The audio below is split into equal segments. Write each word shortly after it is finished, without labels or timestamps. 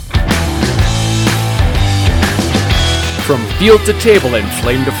From field to table and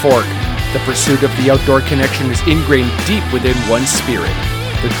flame to fork, the pursuit of the outdoor connection is ingrained deep within one's spirit.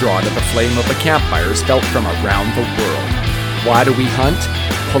 The draw to the flame of a campfire is felt from around the world. Why do we hunt?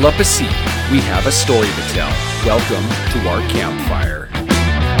 Pull up a seat. We have a story to tell. Welcome to our campfire.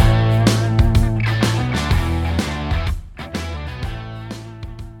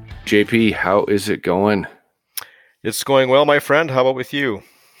 JP, how is it going? It's going well, my friend. How about with you?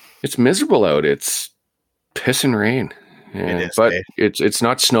 It's miserable out. It's piss and rain. It is, but it's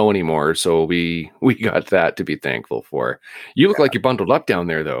not snow anymore, so we got that to be thankful for. You look like you're bundled up down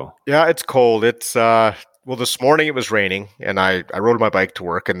there, though. Yeah, it's cold. It's well, this morning it was raining, and I rode my bike to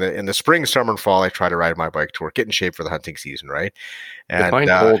work. And in the spring, summer, and fall, I try to ride my bike to work, get in shape for the hunting season, right? And Define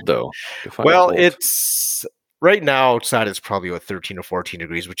cold, though. Cold. It's right now outside. It's probably about 13 or 14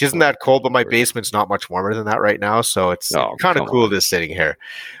 degrees, which isn't that cold. But my basement's not much warmer than that right now, so it's kind of cool just sitting here.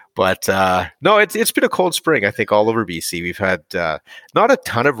 But no, it's been a cold spring, I think, all over BC. We've had not a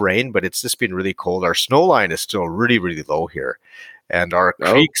ton of rain, but it's just been really cold. Our snow line is still really, really low here. And our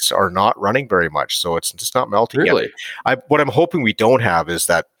creeks are not running very much, so it's just not melting yet. What I'm hoping we don't have is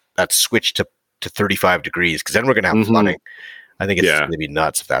that switch to 35 degrees, because then we're going to have flooding. I think it's going to be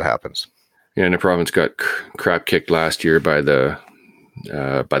nuts if that happens. Yeah, and the province got crap kicked last year by the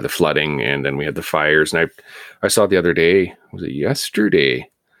flooding, and then we had the fires. And I saw the other day, was it yesterday,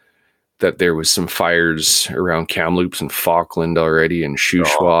 that there was some fires around Kamloops and Falkland already, and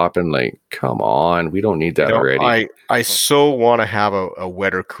Shuswap, and like, come on, we don't need that already. I so want to have a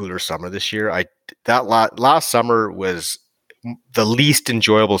wetter, cooler summer this year. Last summer was the least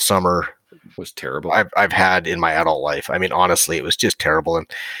enjoyable summer. It was terrible. I've had in my adult life. I mean, honestly, it was just terrible, and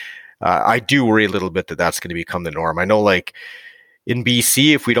I do worry a little bit that that's going to become the norm. I know, like in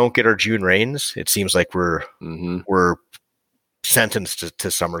BC, if we don't get our June rains, it seems like we're sentenced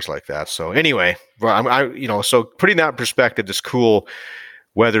to summers like that. So anyway, so putting that in perspective, this cool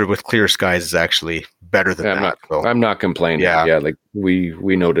weather with clear skies is actually better than that. I'm not complaining. Yeah, like we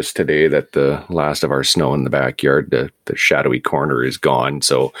noticed today that the last of our snow in the backyard, the shadowy corner, is gone.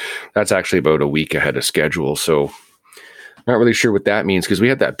 So that's actually about a week ahead of schedule. So not really sure what that means, because we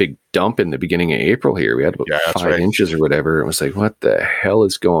had that big dump in the beginning of April here. We had about 5 inches or whatever. It was like, what the hell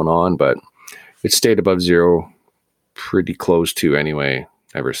is going on? But it stayed above zero pretty close to anyway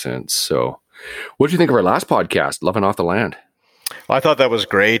ever since. So what did you think of our last podcast, Loving Off the Land? Well, I thought that was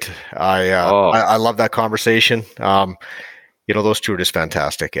great. I love that conversation. Those two are just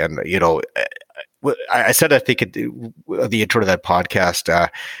fantastic. And, I said, I think at the intro to that podcast,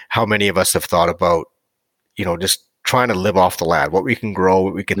 how many of us have thought about, just trying to live off the land, what we can grow,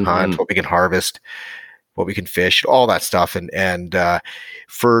 what we can hunt, what we can harvest, what we can fish, all that stuff. And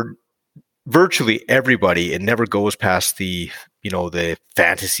for virtually everybody, it never goes past the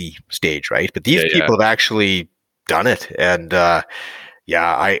fantasy stage, right? But these people have actually done it, and I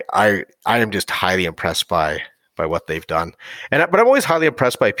am just highly impressed by what they've done. But I'm always highly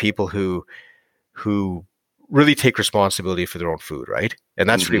impressed by people who really take responsibility for their own food, right? And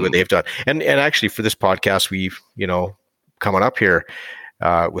that's really what they've done. And actually, for this podcast, we've coming up here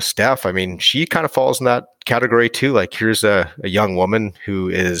with Steph. I mean, she kind of falls in that category too. Like, here's a young woman who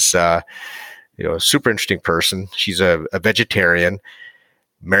is a super interesting person. She's a vegetarian,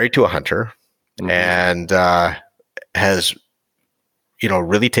 married to a hunter, and has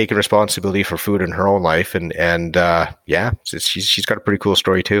really taken responsibility for food in her own life. And she's got a pretty cool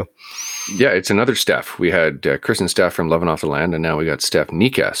story too. Yeah, it's another Steph. We had Chris and Steph from Loving Off the Land, and now we got Steph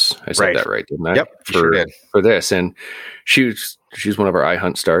Nikas. I said that right, didn't I? Yep, sure did. For this. And she's one of our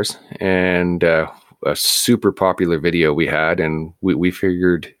iHunt stars, and a super popular video we had, and we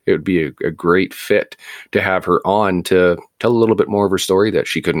figured it would be a great fit to have her on to tell a little bit more of her story that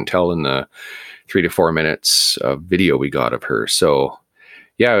she couldn't tell in the 3 to 4 minutes of video we got of her. So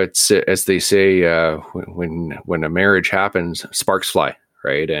yeah, it's as they say, when a marriage happens, sparks fly,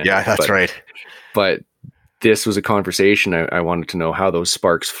 right? That's right. But this was a conversation I wanted to know how those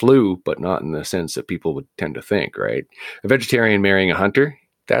sparks flew, but not in the sense that people would tend to think, right? A vegetarian marrying a hunter,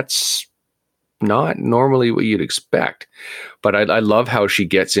 that's not normally what you'd expect. But I love how she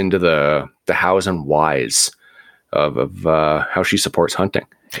gets into the hows and whys of how she supports hunting.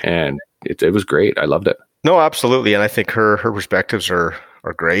 And it was great. I loved it. No, absolutely. And I think her perspectives are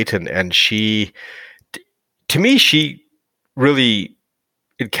great. And she, to me, she really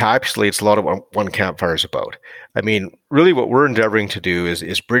encapsulates a lot of what One Campfire is about. I mean, really what we're endeavoring to do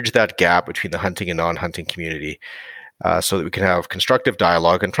is bridge that gap between the hunting and non-hunting community, so that we can have constructive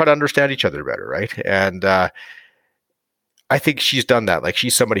dialogue and try to understand each other better, right? And I think she's done that. Like,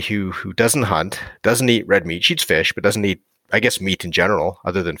 she's somebody who doesn't hunt, doesn't eat red meat. She eats fish, but doesn't eat, I guess, meat in general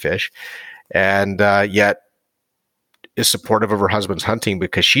other than fish. And yet is supportive of her husband's hunting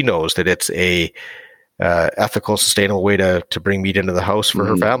because she knows that it's a ethical, sustainable way to bring meat into the house for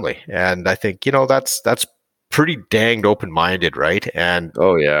her family. And I think, that's pretty danged open-minded, right? And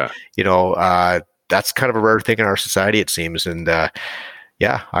that's kind of a rare thing in our society, it seems. And I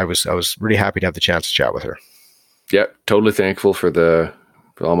was really happy to have the chance to chat with her. Yeah, totally thankful for the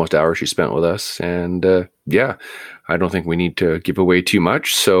almost hour she spent with us. And I don't think we need to give away too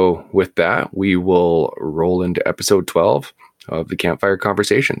much. So with that, we will roll into episode 12 of the Campfire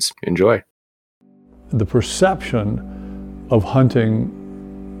Conversations. Enjoy. The perception of hunting,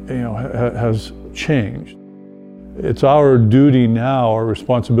 has changed. It's our duty now, our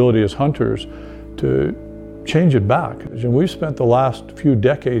responsibility as hunters, to change it back. And we've spent the last few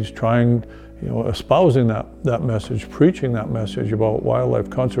decades trying, espousing that message, preaching that message about wildlife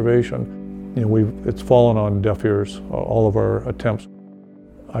conservation. It's fallen on deaf ears, all of our attempts.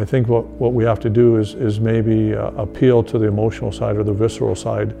 I think what we have to do is maybe appeal to the emotional side or the visceral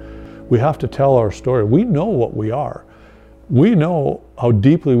side. We have to tell our story. We know what we are. We know how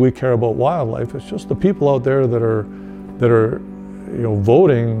deeply we care about wildlife. It's just the people out there that are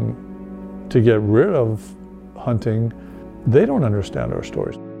voting to get rid of hunting, they don't understand our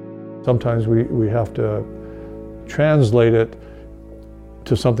stories. Sometimes we have to translate it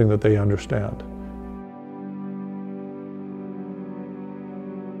to something that they understand.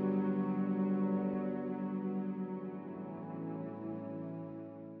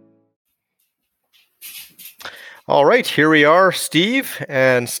 All right, here we are, Steve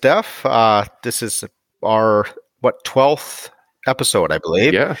and Steph. This is our 12th episode, I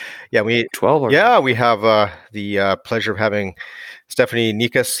believe. Yeah, we 12. Yeah, we have the pleasure of having Stephanie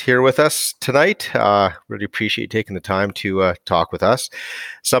Nikas here with us tonight. Really appreciate you taking the time to talk with us.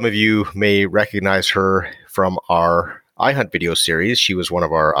 Some of you may recognize her from our iHunt video series. She was one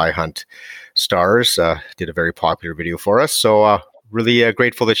of our iHunt stars. Did a very popular video for us. So really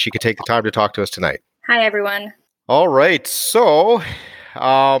grateful that she could take the time to talk to us tonight. Hi, everyone. All right. So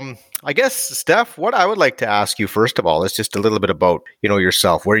I guess, Steph, what I would like to ask you first of all is just a little bit about,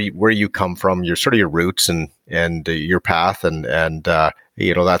 yourself, where you come from, your sort of your roots and your path and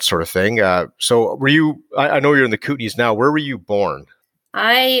that sort of thing. So were you, I know you're in the Kootenays now. Where were you born?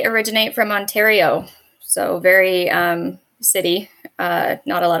 I originate from Ontario, so very city,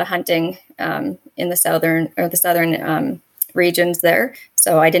 not a lot of hunting in the southern regions there.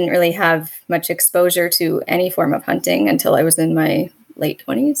 So I didn't really have much exposure to any form of hunting until I was in my late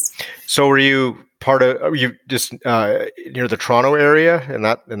 20s. So were you just near the Toronto area in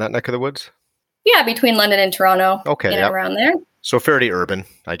that neck of the woods? Yeah, between London and Toronto. Okay, around there. So fairly urban,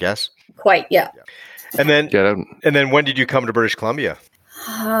 I guess. Quite, yeah. And then when did you come to British Columbia?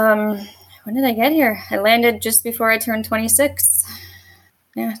 When did I get here? I landed just before I turned 26.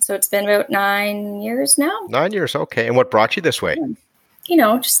 Yeah, so it's been about 9 years now. 9 years, okay. And what brought you this way?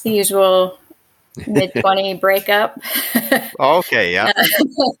 Just the usual mid-20 breakup. Okay, yeah.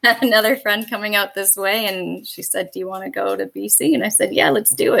 Another friend coming out this way, and she said, "Do you want to go to BC?" And I said, "Yeah,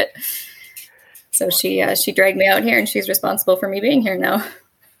 let's do it." So she dragged me out here, and she's responsible for me being here now.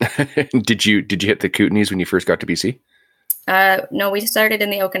 Did you hit the Kootenays when you first got to BC? No, we started in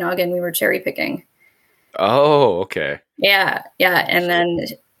the Okanagan. We were cherry picking. Oh, okay. Yeah. And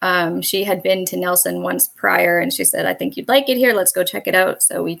then she had been to Nelson once prior, and she said, "I think you'd like it here. Let's go check it out."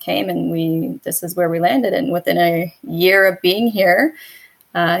 So we came, and this is where we landed. And within a year of being here,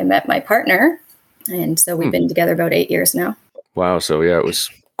 I met my partner, and so we've been together about 8 years now. Wow. So yeah, it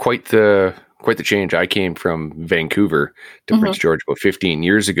was quite the change. I came from Vancouver to Prince George about 15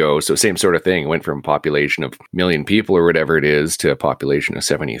 years ago. So same sort of thing. Went from a population of 1 million people or whatever it is to a population of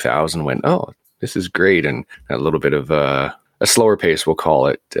 70,000. Went, oh, this is great. And a little bit of a slower pace, we'll call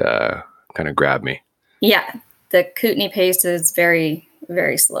it, kind of grabbed me. Yeah. The Kootenay pace is very,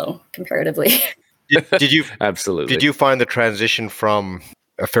 very slow comparatively. Did you Absolutely. Did you find the transition from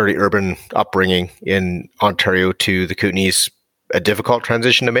a fairly urban upbringing in Ontario to the Kootenays a difficult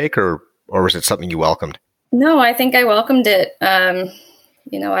transition to make, or was it something you welcomed? No, I think I welcomed it.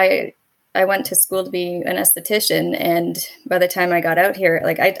 I went to school to be an esthetician, and by the time I got out here,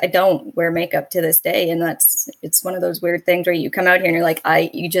 like I don't wear makeup to this day, and it's one of those weird things where you come out here and you're like,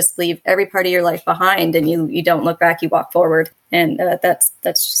 you just leave every part of your life behind, and you don't look back, you walk forward, and that's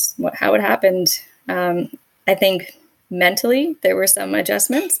just how it happened. I think mentally there were some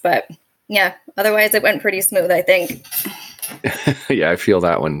adjustments, but yeah, otherwise it went pretty smooth, I think. Yeah, I feel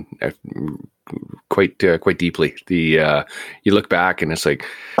that one quite deeply. You look back and it's like,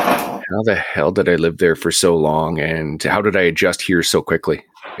 how the hell did I live there for so long, and how did I adjust here so quickly?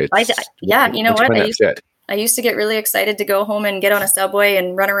 You know what? I used to get really excited to go home and get on a subway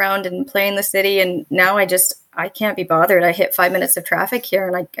and run around and play in the city, and now I can't be bothered. I hit 5 minutes of traffic here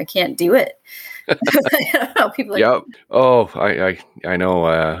and I can't do it. I don't know, people yep. Oh, I know.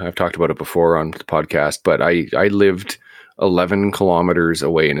 I've talked about it before on the podcast, but I lived 11 kilometers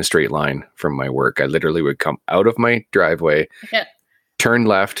away in a straight line from my work. I literally would come out of my driveway, turn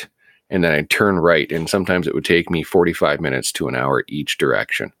left, and then I'd turn right. And sometimes it would take me 45 minutes to an hour each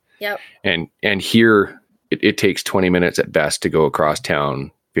direction. Yep. And here it takes 20 minutes at best to go across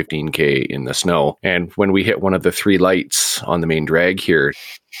town, 15K in the snow. And when we hit one of the 3 lights on the main drag here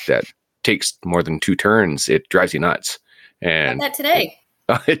that takes more than 2 turns, it drives you nuts. And that today.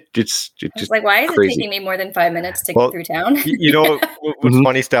 It's just like, why is crazy. It taking me more than 5 minutes to get through town? You know, what's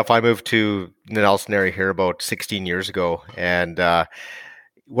funny stuff, I moved to the Nelson area here about 16 years ago. And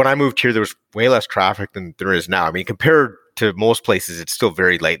when I moved here, there was way less traffic than there is now. I mean, compared to most places, it's still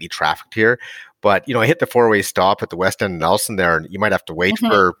very lightly trafficked here. But, you know, I hit the 4-way stop at the west end of Nelson there, and you might have to wait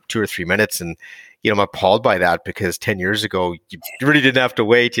for 2 or 3 minutes. And, you know, I'm appalled by that because 10 years ago, you really didn't have to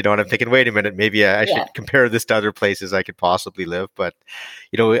wait, you know, and I'm thinking, wait a minute, maybe I should compare this to other places I could possibly live. But,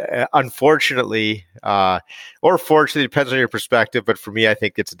 you know, unfortunately, or fortunately, it depends on your perspective. But for me, I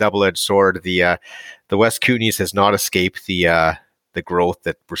think it's a double-edged sword. The West Kootenays has not escaped the growth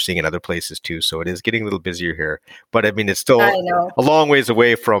that we're seeing in other places too. So it is getting a little busier here. But I mean, it's still a long ways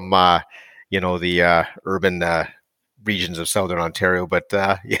away from, you know, the urban regions of Southern Ontario, but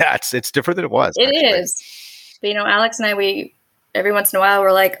it's different than it was. It is. But, you know, Alex and I, we every once in a while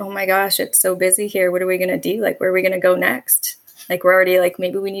we're like, oh my gosh, it's so busy here. What are we going to do? Like, where are we going to go next? Like, we're already like,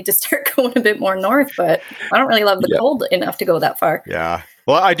 maybe we need to start going a bit more north, but I don't really love the cold enough to go that far. Yeah.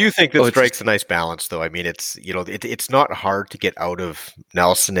 Well, I do think this strikes a nice balance, though. I mean, it's, you know, it's not hard to get out of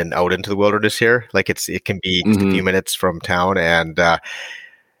Nelson and out into the wilderness here. Like, it can be just a few minutes from town, and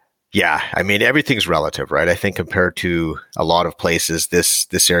yeah, I mean, everything's relative, right? I think compared to a lot of places,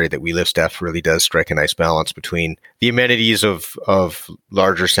 this area that we live, Steph, really does strike a nice balance between the amenities of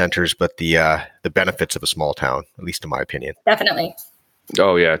larger centers, but the benefits of a small town, at least in my opinion. Definitely.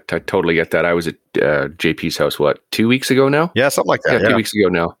 Oh yeah, I totally get that. I was at JP's house, 2 weeks ago now? Yeah, something like that. Yeah, 2 weeks ago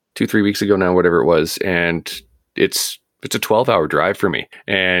now, 2-3 weeks ago now, whatever it was, and it's a 12-hour drive for me,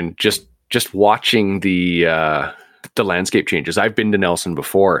 and just watching the landscape changes. I've been to Nelson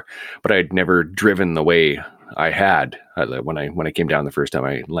before, but I'd never driven the way I had when I came down the first time.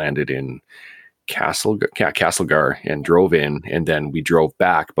 I landed in Castlegar and drove in, and then we drove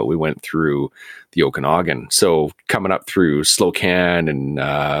back, but we went through the Okanagan. So coming up through Slocan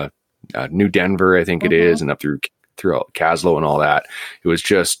and New Denver, I think it is, and up through Caslow and all that, it was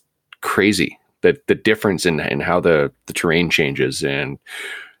just crazy. The difference in how the terrain changes and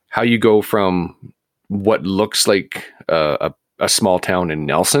how you go from what looks like a small town in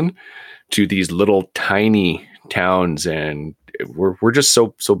Nelson to these little tiny towns, and we're just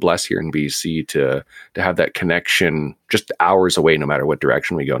so blessed here in BC to have that connection just hours away, no matter what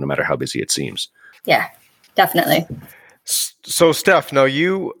direction we go, no matter how busy it seems. Yeah, definitely. So Steph, now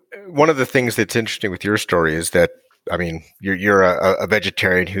one of the things that's interesting with your story is that, I mean, you're a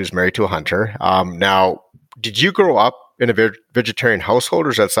vegetarian who's married to a hunter. Now, did you grow up in a vegetarian household, or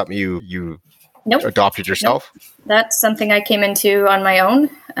is that something you Nope. adopted yourself? Nope. That's something I came into on my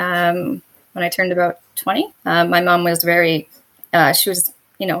own when I turned about 20. My mom was she was,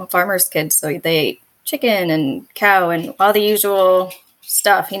 you know, a farmer's kid. So they ate chicken and cow and all the usual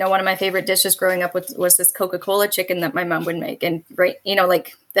stuff. You know, one of my favorite dishes growing up was this Coca-Cola chicken that my mom would make. And, right, you know,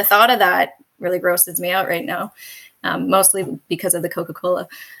 like the thought of that really grosses me out right now, mostly because of the Coca-Cola.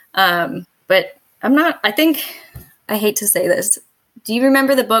 But I hate to say this. Do you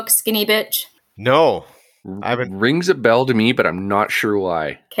remember the book Skinny Bitch? No, rings a bell to me, but I'm not sure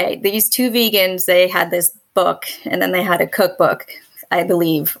why. Okay, these 2 vegans, they had this book, and then they had a cookbook, I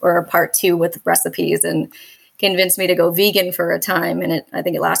believe, or a part 2 with recipes, and convinced me to go vegan for a time. And I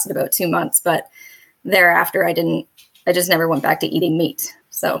think it lasted about 2 months, but thereafter I just never went back to eating meat.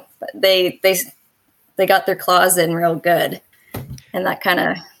 So but they got their claws in real good, and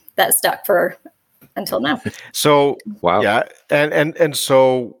that stuck for until now. So wow, yeah, and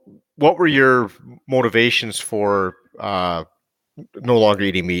so, what were your motivations for no longer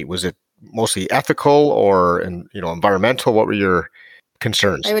eating meat? Was it mostly ethical or environmental? What were your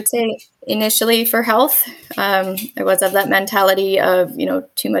concerns? I would say initially for health. I was of that mentality of,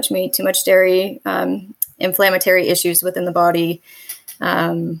 too much meat, too much dairy, inflammatory issues within the body,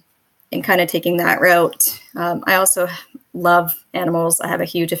 and kind of taking that route. I also love animals. I have a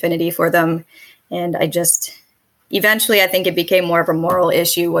huge affinity for them. And eventually I think it became more of a moral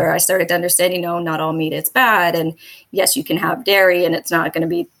issue where I started to understand, not all meat is bad. And yes, you can have dairy and it's not going to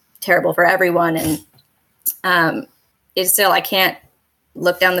be terrible for everyone. And it's still, I can't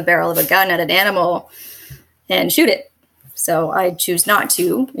look down the barrel of a gun at an animal and shoot it. So I choose not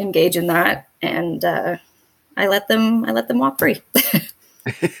to engage in that, and I let them walk free.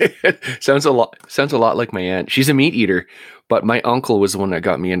 Sounds a lot like my aunt. She's a meat eater, but my uncle was the one that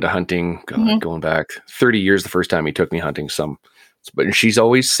got me into hunting. God, going back 30 years, the first time he took me hunting but she's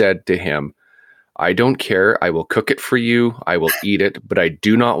always said to him, I don't care. I will cook it for you. I will eat it, but I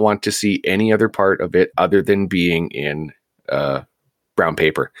do not want to see any other part of it other than being in brown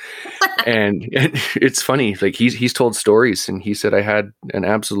paper. and it's funny. Like he's told stories, and he said I had an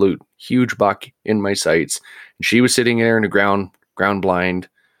absolute huge buck in my sights, and she was sitting there in the ground blind,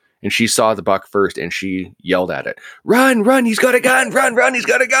 and she saw the buck first, and she yelled at it, run, he's got a gun, run, he's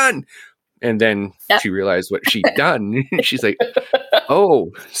got a gun. And then she realized what she'd done. She's like,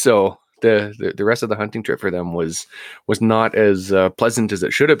 oh, so the rest of the hunting trip for them was not as pleasant as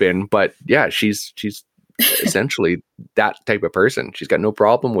it should have been. But yeah, she's essentially that type of person. She's got no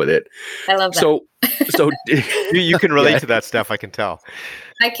problem with it. I love that. So you can relate to that stuff. I can tell.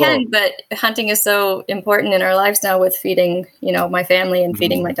 I can, but hunting is so important in our lives now with feeding, my family and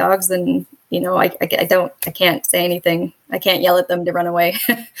feeding my dogs. And, I can't say anything. I can't yell at them to run away.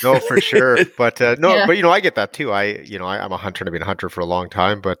 No, for sure. But but I get that too. I'm a hunter and I've been a hunter for a long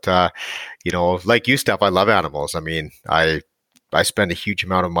time, but like you, Steph, I love animals. I mean, I spend a huge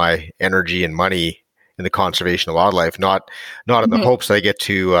amount of my energy and money in the conservation of wildlife, not in the hopes that I get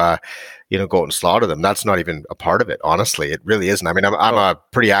to, go out and slaughter them. That's not even a part of it. Honestly, it really isn't. I mean, I'm a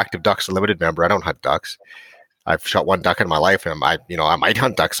pretty active Ducks Unlimited member. I don't hunt ducks. I've shot one duck in my life, and I might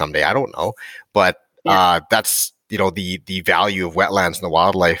hunt ducks someday. I don't know, but that's the value of wetlands and the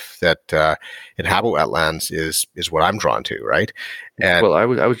wildlife that inhabit wetlands is what I'm drawn to, right? And well, I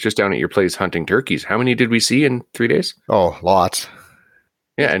was just down at your place hunting turkeys. How many did we see in 3 days? Oh, lots.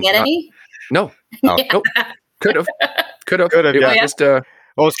 Yeah, and get any? No, nope. Could have. Yeah. Just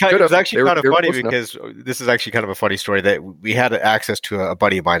well, it's actually kind of funny because this is actually kind of a funny story that we had access to a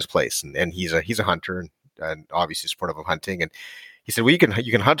buddy of mine's place, and he's a hunter and obviously supportive of hunting. And he said, well, you can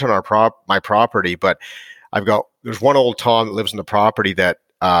hunt on my property, but there's one old Tom that lives on the property that,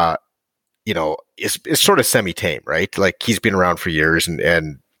 is sort of semi-tame, right? Like he's been around for years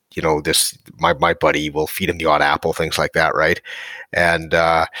and my buddy will feed him the odd apple, things like that. Right. And,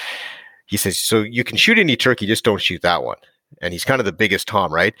 he says, so you can shoot any turkey, just don't shoot that one. And he's kind of the biggest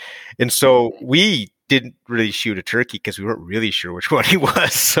Tom, right? And so we didn't really shoot a turkey because we weren't really sure which one he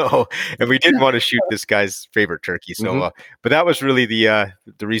was. So, and we didn't want to shoot this guy's favorite turkey. So, but that was really the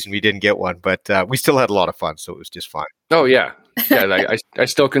reason we didn't get one. But we still had a lot of fun, so it was just fun. Oh yeah, yeah. I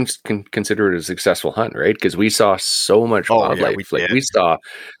still can consider it a successful hunt, right? Because we saw so much wildlife. Yeah,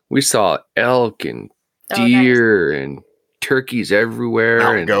 we saw elk and deer and turkeys everywhere,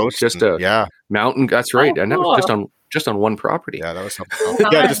 mountain and goats, just a mountain. That's right, and that was just on one property. Yeah, that was something.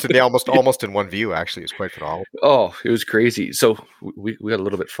 Yeah, just today, almost in one view. Actually, it's quite phenomenal. Oh, it was crazy. So we got a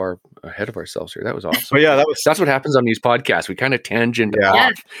little bit far ahead of ourselves here. That was awesome. Oh yeah, that's what happens on these podcasts. We kind of tangent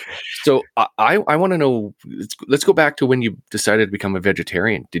off. So I want to know. Let's go back to when you decided to become a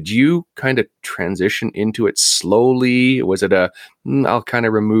vegetarian. Did you kind of transition into it slowly? Was it I'll kind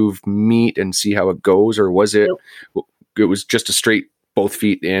of remove meat and see how it goes, or was it? Nope. It was just a straight both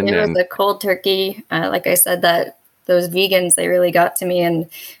feet in. It was a cold turkey. Like I said, that those vegans, they really got to me. And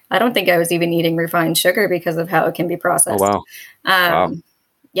I don't think I was even eating refined sugar because of how it can be processed. Oh, wow.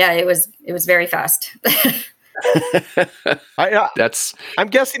 Yeah, it was very fast. I'm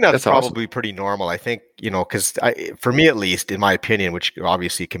guessing that's probably awesome. Pretty normal. I think, because for me, at least in my opinion, which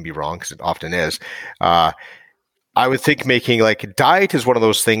obviously can be wrong because it often is, I would think making diet is one of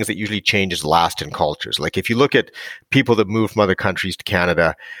those things that usually changes last in cultures. Like if you look at people that move from other countries to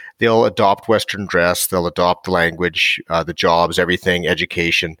Canada, they'll adopt Western dress, they'll adopt the language, the jobs, everything,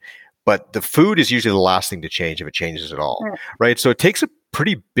 education. But the food is usually the last thing to change if it changes at all, right? So it takes a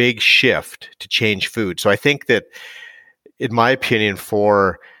pretty big shift to change food. So I think that, in my opinion,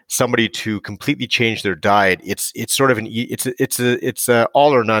 for somebody to completely change their diet, it's sort of it's a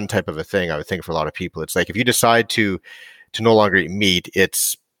all or none type of a thing. I would think for a lot of people, it's like if you decide to no longer eat meat,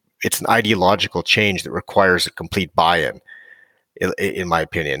 it's an ideological change that requires a complete buy-in. In my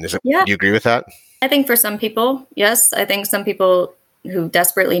opinion, do you agree with that? I think for some people, yes. I think some people who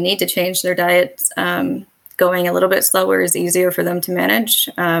desperately need to change their diets, going a little bit slower is easier for them to manage.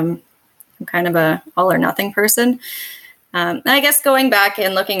 I'm kind of a all or nothing person. And I guess going back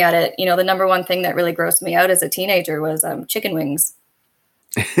and looking at it, the number one thing that really grossed me out as a teenager was chicken wings.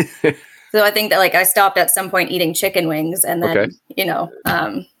 So I think that I stopped at some point eating chicken wings, and then,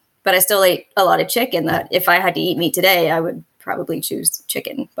 but I still ate a lot of chicken. That if I had to eat meat today, I would probably choose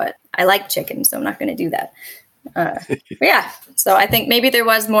chicken, but I like chicken, so I'm not going to do that. Yeah, so I think maybe there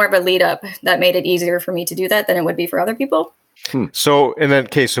was more of a lead up that made it easier for me to do that than it would be for other people. So, and then,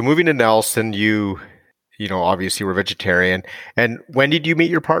 okay, so moving to Nelson, you obviously were vegetarian. And when did you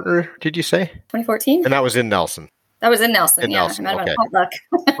meet your partner, did you say? 2014. And that was in Nelson. That was in Nelson. In yeah. Nelson. I met Okay. him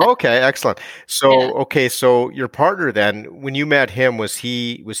at potluck. Okay, excellent. So, okay, so your partner then, when you met him, was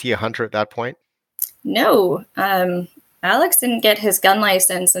he a hunter at that point? No. Alex didn't get his gun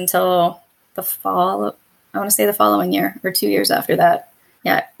license until the fall. I want to say the following year or 2 years after that.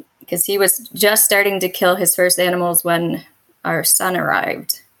 Yeah, because he was just starting to kill his first animals when our son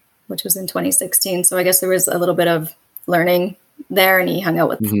arrived, which was in 2016. So I guess there was a little bit of learning there, and he hung out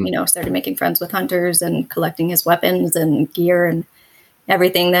with, started making friends with hunters and collecting his weapons and gear and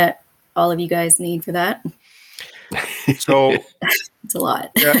everything that all of you guys need for that. So it's a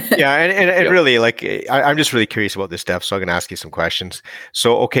lot. yeah. And really, like, I'm just really curious about this stuff. So I'm going to ask you some questions.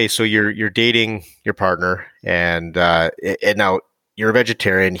 So, okay. So you're dating your partner and now you're a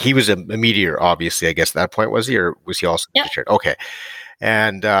vegetarian. He was a meteor, obviously, I guess at that point, was he, or was he also vegetarian? Okay.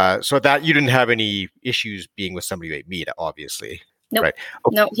 And so that you didn't have any issues being with somebody who ate meat, obviously. Nope. Right.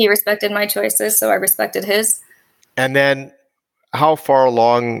 Okay. No, he respected my choices, so I respected his. And then how far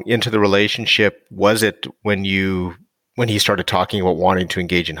along into the relationship was it when he started talking about wanting to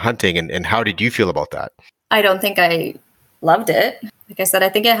engage in hunting, and how did you feel about that? I don't think I loved it. Like I said, I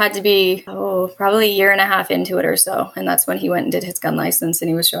think it had to be, probably a year and a half into it or so. And that's when he went and did his gun license, and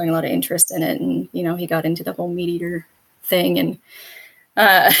he was showing a lot of interest in it. And, he got into the whole meat eater thing. And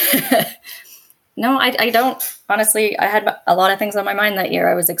no, I don't. Honestly, I had a lot of things on my mind that year.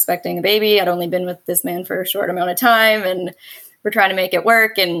 I was expecting a baby. I'd only been with this man for a short amount of time, and we're trying to make it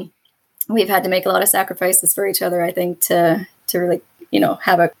work. And we've had to make a lot of sacrifices for each other, I think, to really,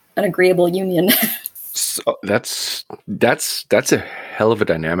 have an agreeable union. So that's a hell of a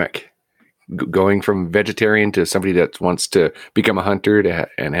dynamic. Going from vegetarian to somebody that wants to become a hunter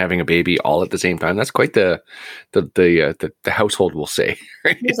and having a baby all at the same time. That's quite the household, we'll say.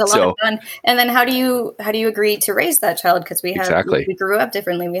 Right? It was a lot of fun. And then how do you agree to raise that child? Because we grew up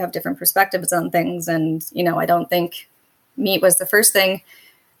differently. We have different perspectives on things. And, I don't think meat was the first thing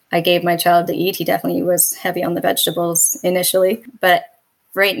I gave my child to eat. He definitely was heavy on the vegetables initially. But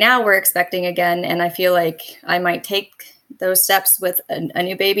right now we're expecting again. And I feel like I might take those steps with a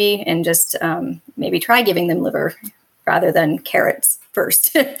new baby and just maybe try giving them liver rather than carrots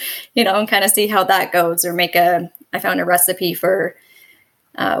first, and kind of see how that goes. Or I found a recipe for,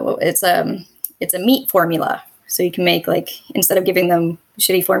 it's a meat formula. So you can make, instead of giving them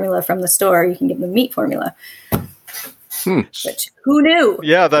shitty formula from the store, you can give them meat formula. Which, who knew?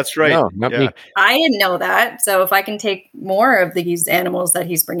 Yeah, that's right. No, not me. I didn't know that. So if I can take more of these animals that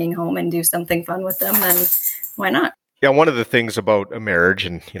he's bringing home and do something fun with them, then why not? Yeah, one of the things about a marriage,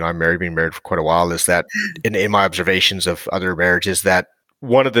 and I'm been married for quite a while, is that in my observations of other marriages, that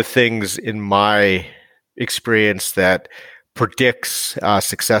one of the things in my experience that predicts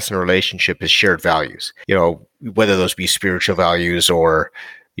success in a relationship is shared values. Whether those be spiritual values or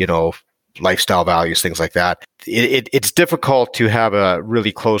lifestyle values, things like that. It's difficult to have a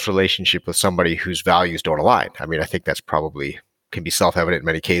really close relationship with somebody whose values don't align. I mean, I think that's probably can be self-evident in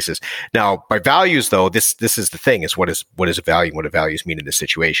many cases. Now, by values, though, this is the thing: is what is a value, and what do values mean in this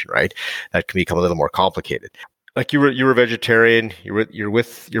situation, right? That can become a little more complicated. Like you're a vegetarian, you're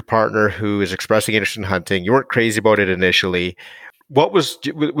with your partner who is expressing interest in hunting. You weren't crazy about it initially. What was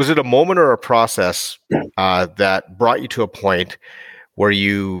it a moment or a process that brought you to a point where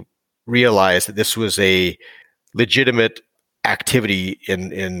you realized that this was a legitimate activity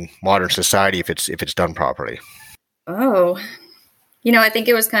in modern society if it's done properly? Oh. I think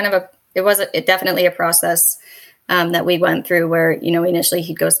it was definitely a process that we went through where, initially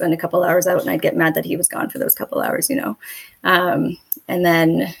he'd go spend a couple hours out and I'd get mad that he was gone for those couple hours, and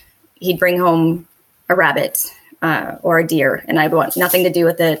then he'd bring home a rabbit or a deer and I'd want nothing to do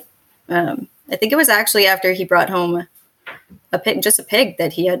with it. I think it was actually after he brought home a pig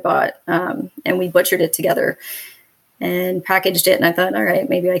that he had bought, and we butchered it together and packaged it. And I thought, all right,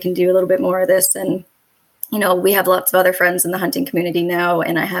 maybe I can do a little bit more of this. And we have lots of other friends in the hunting community now.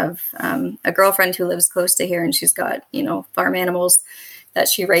 And I have a girlfriend who lives close to here and she's got, farm animals that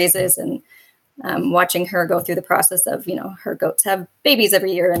she raises, and watching her go through the process of, her goats have babies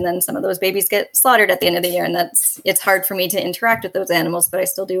every year. And then some of those babies get slaughtered at the end of the year. And it's hard for me to interact with those animals, but I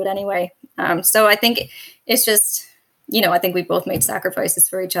still do it anyway. So I think it's just, I think we both made sacrifices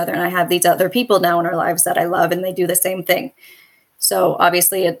for each other. And I have these other people now in our lives that I love and they do the same thing. So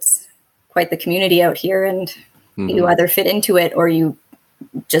obviously it's quite the community out here, and you either fit into it or you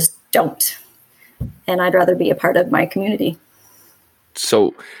just don't. And I'd rather be a part of my community.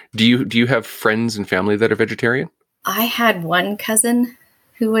 So do you have friends and family that are vegetarian? I had one cousin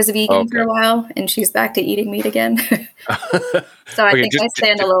who was vegan for a while, and she's back to eating meat again. So I think I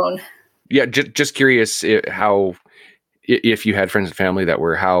stand alone. Yeah, just curious how, if you had friends and family that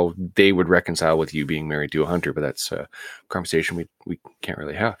were, how they would reconcile with you being married to a hunter, but that's a conversation we can't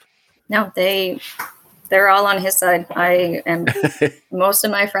really have. No, they're all on his side. I am. Most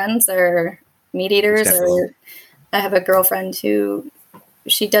of my friends are meat eaters. Or I have a girlfriend who,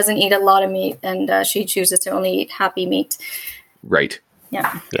 she doesn't eat a lot of meat, and she chooses to only eat happy meat. Right.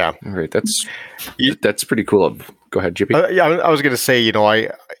 Yeah. Yeah. All right. That's pretty cool. Go ahead, JP. Yeah, I was going to say, I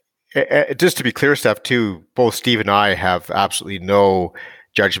just to be clear, Steph, too, both Steve and I have absolutely no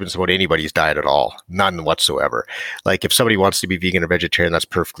judgments about anybody's diet at all. None whatsoever. Like, if somebody wants to be vegan or vegetarian, that's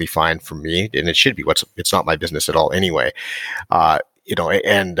perfectly fine for me, and it should be. It's not my business at all anyway. I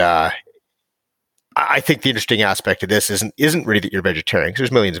think the interesting aspect of this isn't really that you're vegetarian, because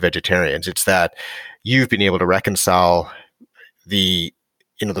there's millions of vegetarians. It's that you've been able to reconcile the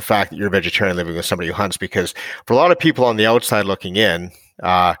fact that you're a vegetarian living with somebody who hunts, because for a lot of people on the outside looking in,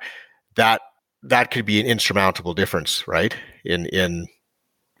 that could be an insurmountable difference, right? In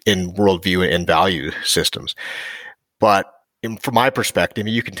worldview and value systems. But from my perspective,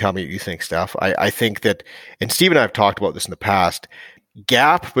 you can tell me what you think, Steph. I think that, and Steve and I have talked about this in the past,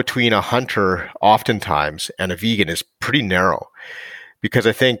 gap between a hunter oftentimes and a vegan is pretty narrow. Because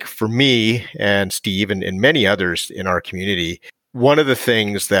I think for me and Steve and many others in our community, one of the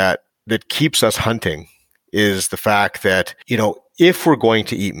things that keeps us hunting is the fact that, if we're going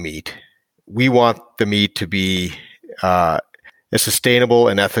to eat meat, we want the meat to be as sustainable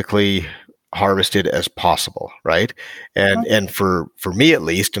and ethically harvested as possible, right? And for me at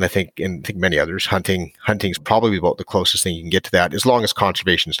least, and I think many others, hunting's probably about the closest thing you can get to that, as long as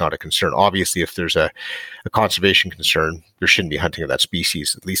conservation is not a concern. Obviously, if there's a conservation concern, there shouldn't be hunting of that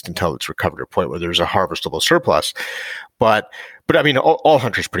species, at least until it's recovered to a point where there's a harvestable surplus. But I mean, all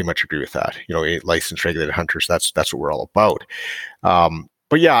hunters pretty much agree with that. Licensed, regulated hunters, that's what we're all about.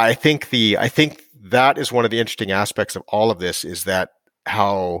 But yeah, I think that is one of the interesting aspects of all of this, is that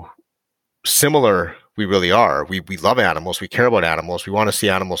how similar we really are. We love animals. We care about animals. We want to see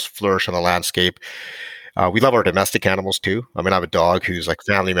animals flourish on the landscape. We love our domestic animals too. I mean, I have a dog who's like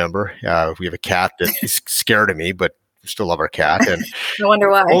a family member. We have a cat that is scared of me, but we still love our cat. And I wonder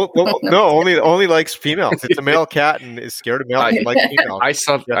why. only likes females. It's a male cat and is scared of males. Like females. I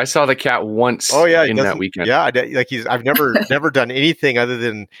saw the cat once. Oh yeah, in that weekend. Yeah, I've never done anything other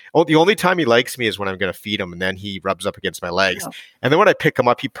than the only time he likes me is when I'm going to feed him, and then he rubs up against my legs. Oh. And then when I pick him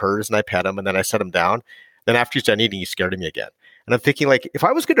up, he purrs and I pet him, and then I set him down. Then after he's done eating, he's scared of me again. And I'm thinking, like, if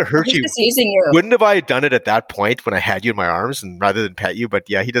I was going to hurt you, wouldn't have I done it at that point when I had you in my arms and rather than pet you? But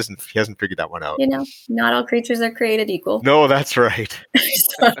yeah, he hasn't figured that one out. Not all creatures are created equal. No, that's right.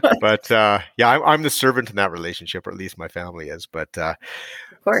 But yeah, I'm the servant in that relationship, or at least my family is. But of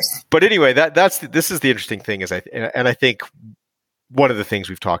course. But anyway, this is the interesting thing is I think one of the things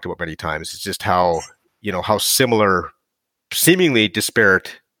we've talked about many times is just how similar, seemingly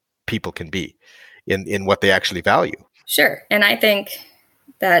disparate people can be in what they actually value. Sure. And I think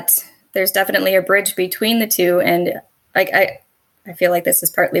that there's definitely a bridge between the two. And I feel like this is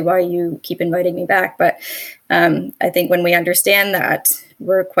partly why you keep inviting me back. But I think when we understand that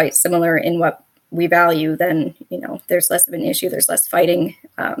we're quite similar in what we value, then, there's less of an issue. There's less fighting,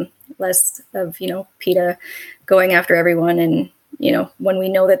 less of, PETA going after everyone. And, when we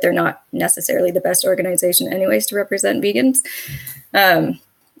know that they're not necessarily the best organization anyways to represent vegans.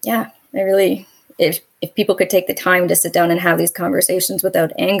 If people could take the time to sit down and have these conversations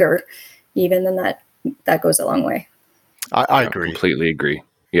without anger, even, then that goes a long way. I agree. Completely agree.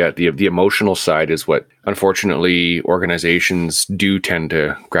 Yeah, the emotional side is what, unfortunately, organizations do tend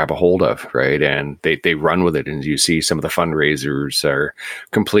to grab a hold of, right? And they run with it. And you see some of the fundraisers are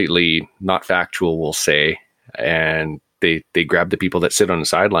completely not factual, we'll say, and they grab the people that sit on the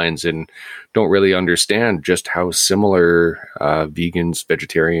sidelines and don't really understand just how similar vegans,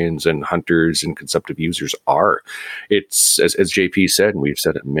 vegetarians, and hunters and consumptive users are. It's, as JP said, and we've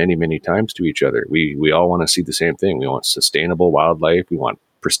said it many, many times to each other, we all want to see the same thing. We want sustainable wildlife. We want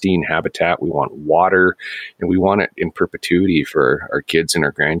pristine habitat. We want water, and we want it in perpetuity for our kids and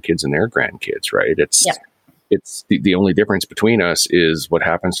our grandkids and their grandkids, right? It's the only difference between us is what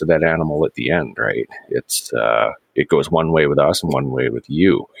happens to that animal at the end, right? It goes one way with us and one way with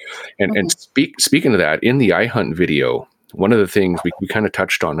you. And speaking of that, in the iHunt video, one of the things we kind of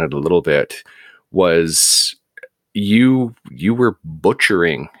touched on it a little bit was you were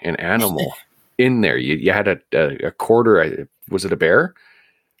butchering an animal in there. You had a quarter. Was it a bear?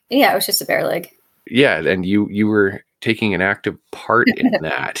 Yeah, it was just a bear leg. Yeah, and you were taking an active part in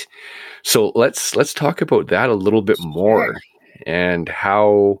that. So let's talk about that a little bit more, and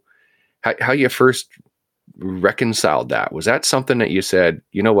how you first reconciled that. Was that something that you said,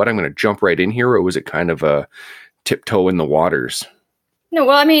 you know what, I'm going to jump right in here, or was it kind of a tiptoe in the waters? No,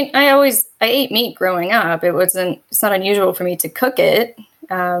 well, I mean, I ate meat growing up. It's not unusual for me to cook it.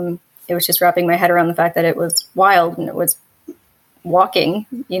 It was just wrapping my head around the fact that it was wild and it was walking,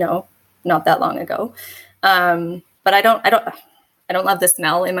 not that long ago. But I don't love the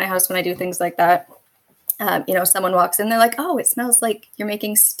smell in my house when I do things like that. Someone walks in, they're like, "Oh, it smells like you're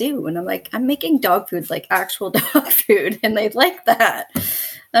making stew." And I'm like, "I'm making dog food, like actual dog food." And they like that.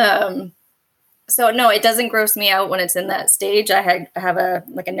 So no, it doesn't gross me out when it's in that stage. I have a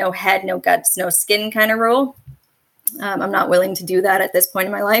no head, no guts, no skin kind of rule. I'm not willing to do that at this point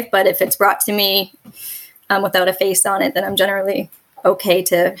in my life, but if it's brought to me without a face on it, then I'm generally okay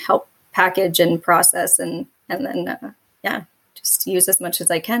to help package and process and then just use as much as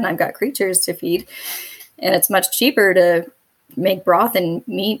I can. I've got creatures to feed, and it's much cheaper to make broth and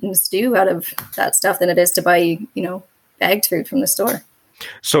meat and stew out of that stuff than it is to buy, bagged food from the store.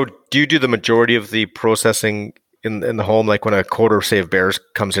 So do you do the majority of the processing in the home? Like when a quarter, say, of bears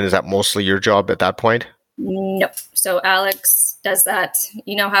comes in, is that mostly your job at that point? No. So Alex does that.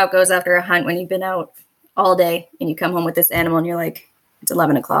 You know how it goes after a hunt when you've been out all day and you come home with this animal and you're like, it's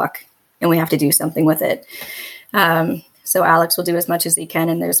 11 o'clock and we have to do something with it. So Alex will do as much as he can.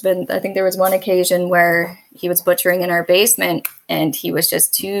 And I think there was one occasion where he was butchering in our basement and he was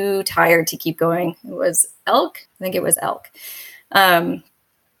just too tired to keep going. It was elk. I think it was elk.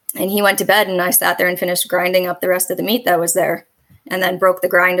 And he went to bed and I sat there and finished grinding up the rest of the meat that was there, and then broke the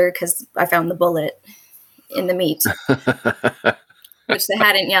grinder because I found the bullet in the meat, which they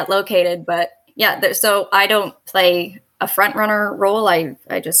hadn't yet located. But yeah, so I don't play a front runner role. I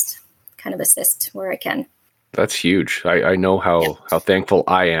just kind of assist where I can. That's huge. I know how thankful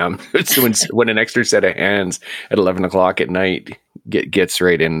I am when an extra set of hands at 11 o'clock at night gets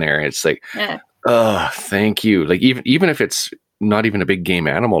right in there. It's like, thank you. Like even if it's not even a big game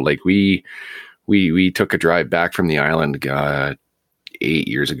animal, like we took a drive back from the island 8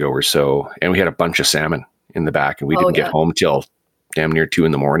 years ago or so, and we had a bunch of salmon in the back, and we didn't get home till damn near 2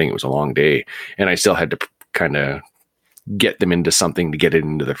 a.m. It was a long day, and I still had to kind of get them into something to get it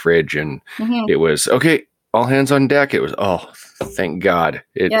into the fridge, and it was okay. All hands on deck. It was, thank God.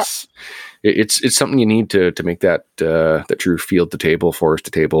 It's something you need to make that true field to table, forest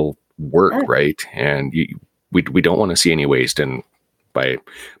to table work, right? And we don't want to see any waste, and by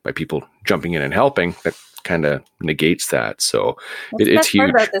people jumping in and helping, that kind of negates that. So it's huge. Part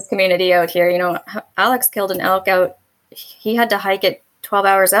about this community out here. Alex killed an elk out. He had to hike it 12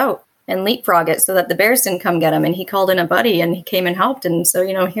 hours out and leapfrog it so that the bears didn't come get him. And he called in a buddy and he came and helped. And so,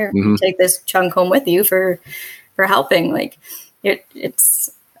 here, take this chunk home with you for helping. Like it's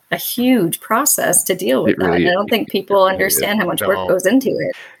a huge process to deal with that. Really, I don't think people understand how much work goes into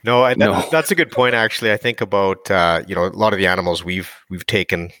it. No, that's a good point. Actually, I think about, a lot of the animals we've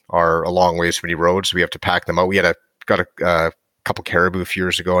taken are a long ways from any roads. We have to pack them out. We got a couple caribou a few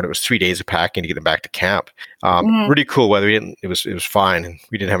years ago, and it was 3 days of packing to get them back to camp. Really cool weather. It was fine, and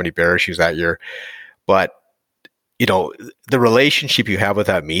we didn't have any bear issues that year. But the relationship you have with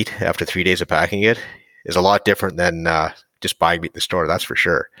that meat after 3 days of packing it is a lot different than just buying meat in the store. That's for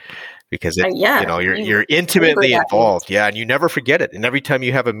sure, because you're intimately involved. Yeah, and you never forget it. And every time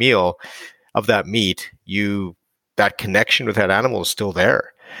you have a meal of that meat, that connection with that animal is still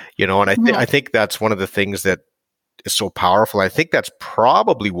there. And I think that's one of the things that is so powerful. I think that's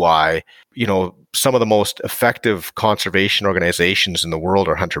probably why, some of the most effective conservation organizations in the world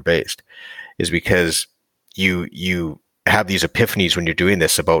are hunter-based, is because you have these epiphanies when you're doing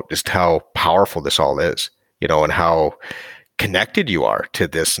this about just how powerful this all is, and how connected you are to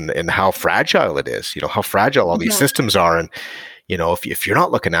this, and how fragile it is, how fragile all these systems are. And, if you're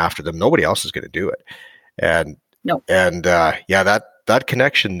not looking after them, nobody else is going to do it. And, that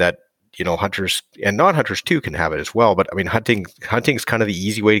connection that, hunters and non-hunters too can have it as well. But I mean, hunting is kind of the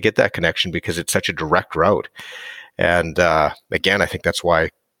easy way to get that connection because it's such a direct route. And again, I think that's why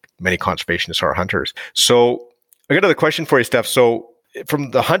many conservationists are hunters. So I got another question for you, Steph. So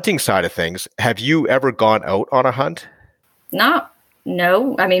from the hunting side of things, have you ever gone out on a hunt? No.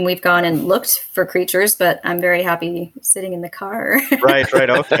 I mean, we've gone and looked for creatures, but I'm very happy sitting in the car. Right.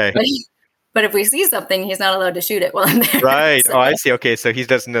 Okay. But if we see something, he's not allowed to shoot it while I'm there. Right. So. Oh, I see. Okay. So he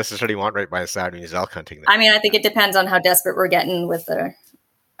doesn't necessarily want right by his side when he's elk hunting. Then. I mean, I think it depends on how desperate we're getting with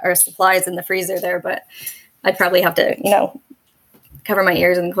our supplies in the freezer there, but I'd probably have to, cover my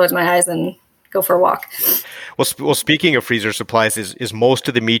ears and close my eyes and go for a walk. Well, speaking of freezer supplies, is most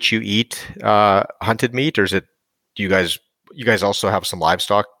of the meat you eat hunted meat, or is it do you guys also have some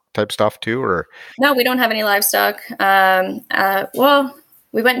livestock type stuff too, or? No, we don't have any livestock. Well,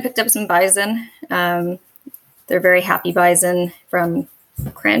 we went and picked up some bison. They're very happy bison from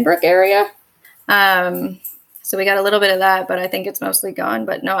Cranbrook area. So we got a little bit of that, but I think it's mostly gone.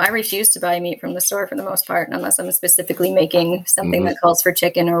 But no, I refuse to buy meat from the store for the most part, unless I'm specifically making something that calls for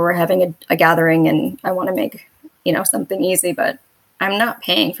chicken, or we're having a gathering and I want to make, something easy, but I'm not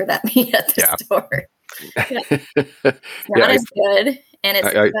paying for that meat at the store. It's not as good. And it's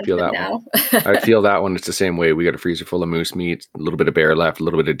I feel that now. one. I feel that one. It's the same way. We got a freezer full of moose meat, a little bit of bear left, a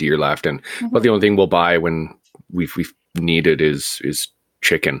little bit of deer left, but the only thing we'll buy when we've need it is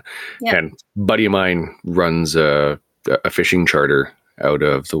chicken. Yeah. And a buddy of mine runs a fishing charter out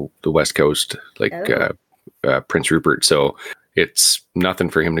of the West Coast, Prince Rupert. So it's nothing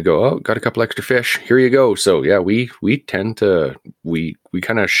for him to go, oh, got a couple extra fish, here you go. So yeah, we tend to we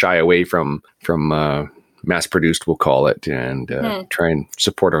kind of shy away from mass produced, we'll call it, and try and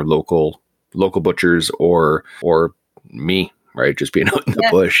support our local butchers or me, right? Just being out in the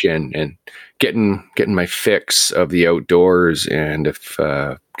bush and getting my fix of the outdoors. And if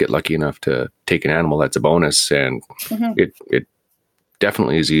get lucky enough to take an animal, that's a bonus. And it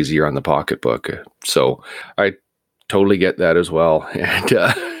definitely is easier on the pocketbook. So I totally get that as well. And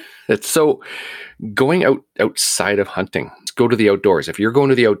it's so going outside of hunting. Let's go to the outdoors. If you're going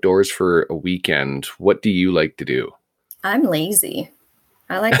to the outdoors for a weekend, what do you like to do? I'm lazy.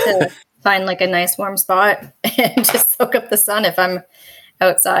 I like to find like a nice warm spot and just soak up the sun if I'm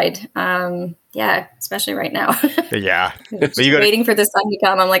outside. Especially right now. Yeah. Just waiting for the sun to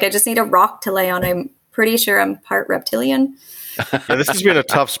come. I'm like, I just need a rock to lay on. I'm pretty sure I'm part reptilian. This has been a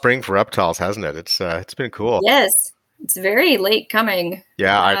tough spring for reptiles, hasn't it? It's been cool. Yes. It's very late coming.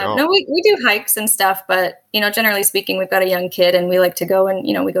 Yeah, I know. No, we do hikes and stuff, but, generally speaking, we've got a young kid and we like to go and,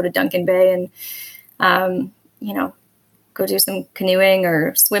 we go to Duncan Bay and, go do some canoeing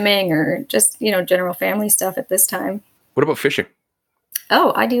or swimming or just, general family stuff at this time. What about fishing?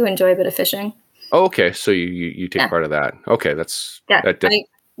 Oh, I do enjoy a bit of fishing. Oh, okay. So you take part of that. Okay. That's,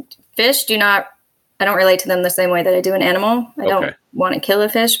 fish I don't relate to them the same way that I do an animal. I don't want to kill a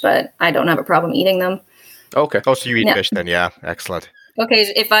fish, but I don't have a problem eating them. Okay. Oh, so you eat fish then? Yeah. Excellent.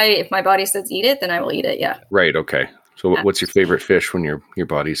 Okay. If my body says eat it, then I will eat it. Yeah. Right. Okay. So what's your favorite fish when your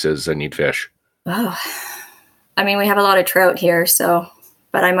body says I need fish? Oh, I mean, we have a lot of trout here,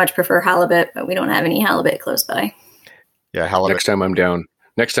 but I much prefer halibut, but we don't have any halibut close by. Yeah. Halibut. Next time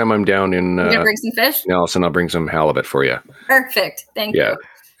I'm down in, you gonna bring some fish? Nelson, I'll bring some halibut for you. Perfect. Thank you.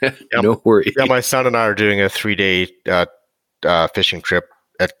 No worries. Yeah. My son and I are doing a 3-day fishing trip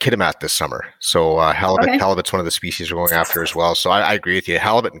at Kitimat this summer. So halibut's one of the species we're going after as well. So I agree with you.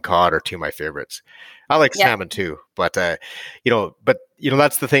 Halibut and cod are two of my favorites. I like salmon too, but that's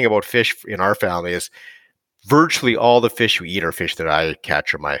the thing about fish in our family is virtually all the fish we eat are fish that I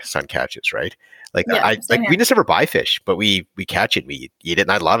catch or my son catches, right? We just never buy fish, but we catch it, we eat it,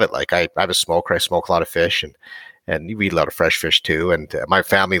 and I love it. Like I have a smoker, I smoke a lot of fish, and we eat a lot of fresh fish too. And my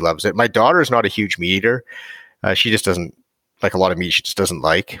family loves it. My daughter is not a huge meat eater. She just doesn't like a lot of meat. She just doesn't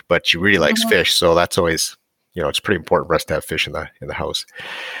like, but she really likes fish. So that's always, it's pretty important for us to have fish in the house.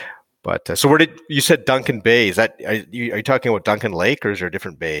 But so you said Duncan Bay? Is that are you talking about Duncan Lake or is there a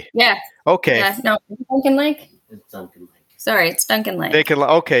different bay? Yeah. Okay. Yeah, no, Duncan Lake. It's Duncan Lake. Sorry, it's Duncan Lake.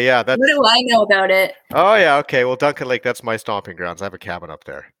 Okay, yeah. What do I know about it? Oh yeah, okay. Well, Duncan Lake, that's my stomping grounds. I have a cabin up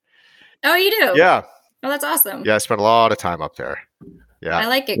there. Oh, you do? Yeah. Oh, that's awesome. Yeah, I spent a lot of time up there. Yeah. I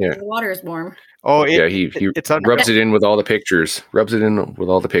like it because the water is warm. Oh, he rubs it in with all the pictures.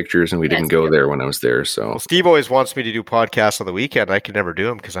 And we didn't go there when I was there. So Steve always wants me to do podcasts on the weekend. I can never do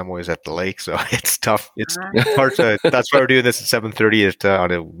them because I'm always at the lake, so it's tough. It's hard to. That's why we're doing this at 7:30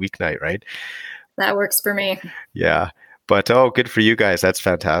 on a weeknight, right? That works for me. Yeah, but good for you guys. That's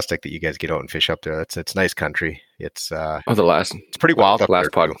fantastic that you guys get out and fish up there. It's nice country. It's it's pretty wild.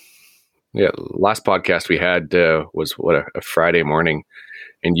 Last podcast we had was a Friday morning,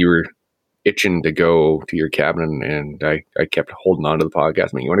 and you were itching to go to your cabin, and I kept holding on to the podcast.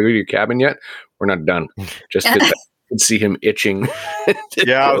 I mean, you want to go to your cabin yet? We're not done. Just because I could see him itching.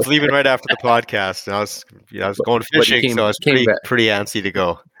 Yeah, I was leaving right after the podcast, and I was going fishing, so I was pretty antsy to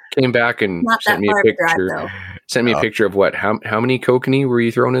go. Came back and sent me a picture. Sent me a picture of what? How many kokanee were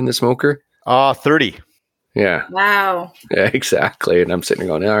you throwing in the smoker? 30. Yeah. Wow. Yeah, exactly. And I'm sitting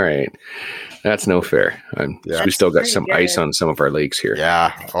there going, all right, that's no fair. We still got some ice on some of our lakes here.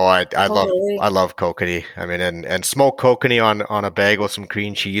 Yeah. Oh, I love kokanee. I mean, and smoked kokanee on a bag with some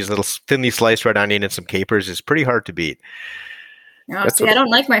cream cheese, little thinly sliced red onion and some capers is pretty hard to beat. No, I don't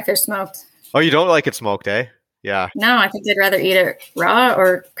like my fish smoked. Oh, you don't like it smoked, eh? Yeah. No, I think I'd rather eat it raw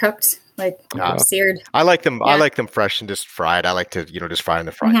or cooked, like seared. I like them. Yeah. I like them fresh and just fried. I like to, just fry in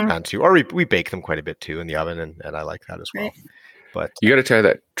the frying pan too. Or we bake them quite a bit too in the oven, and I like that as well. Right. But you got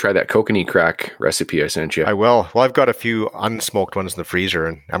to try that kokanee crack recipe I sent you. I will. Well, I've got a few unsmoked ones in the freezer,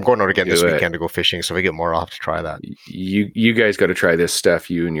 and I'm going out again this weekend to go fishing. So if I get more, I'll have to try that. You guys got to try this, Steph.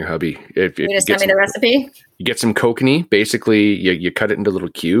 You and your hubby. If you just send me the recipe. You get some kokanee. Basically, you cut it into little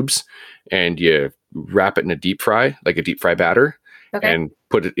cubes, and you wrap it in a deep fry, like a deep fry batter, and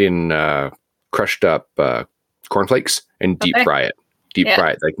put it in crushed up cornflakes and deep fry it. Deep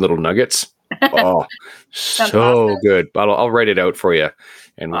fry it like little nuggets. Oh, so awesome. Good. I'll write it out for you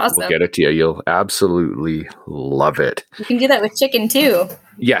and we'll get it to you. You'll absolutely love it. You can do that with chicken too.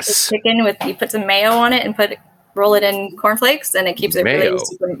 Yes. You put some mayo on it and roll it in cornflorns and it keeps it really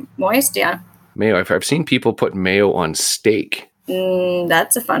super moist. Yeah. Mayo. I've seen people put mayo on steak.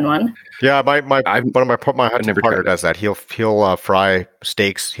 That's a fun one. Yeah. My hunting partner does that. He'll fry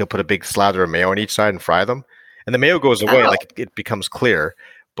steaks. He'll put a big slather of mayo on each side and fry them. And the mayo goes away. Like it becomes clear.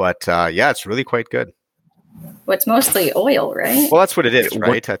 But it's really quite good. Well, it's mostly oil, right? Well, that's what it is,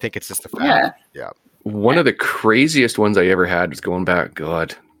 right? I think it's just the fat. Yeah. One of the craziest ones I ever had was going back,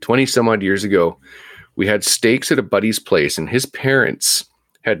 20 some odd years ago. We had steaks at a buddy's place, and his parents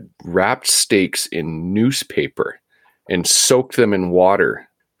had wrapped steaks in newspaper and soaked them in water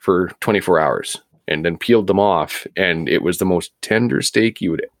for 24 hours and then peeled them off. And it was the most tender steak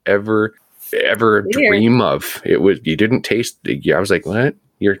you would ever dream of. You didn't taste. I was like, what?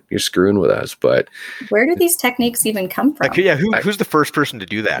 You're screwing with us, but where do these techniques even come from? Who's the first person to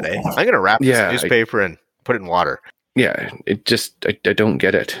do that? I'm going to wrap this in newspaper and put it in water. Yeah, it just I don't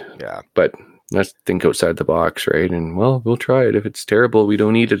get it. Yeah, but let's think outside the box, right? And we'll try it. If it's terrible, we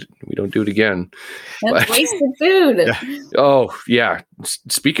don't eat it. We don't do it again. That's wasted food. Yeah. Oh yeah.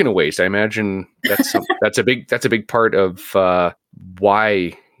 Speaking of waste, I imagine that's a big part of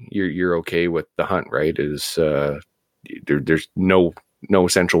why you're okay with the hunt, right? Is there's no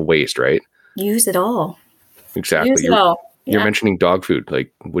essential waste, right? Use it all. Exactly. Use it all. Yeah. You're mentioning dog food.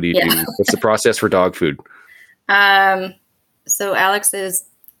 Like, what do you do? What's the process for dog food? So Alex's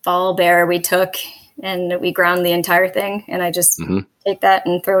fall bear we took and we ground the entire thing, and I just take that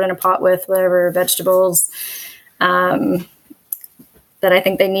and throw it in a pot with whatever vegetables that I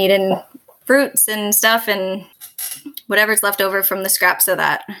think they need, and fruits and stuff, and whatever's left over from the scraps of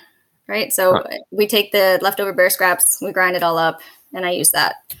that. Right. So we take the leftover bear scraps, we grind it all up, and I use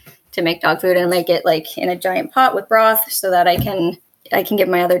that to make dog food and make it like in a giant pot with broth so that I can give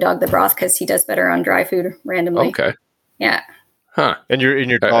my other dog the broth because he does better on dry food randomly. Okay. Yeah. Huh. And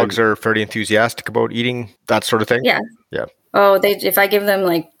your dogs are fairly enthusiastic about eating that sort of thing? Yeah. Yeah. Oh, if I give them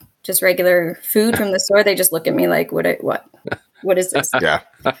like just regular food from the store, they just look at me like, what is this? Yeah.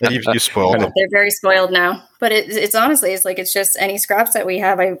 And you spoiled them. They're very spoiled now. But it's honestly, it's just any scraps that we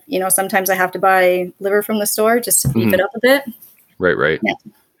have. Sometimes I have to buy liver from the store just to beef it up a bit. Right. Yeah.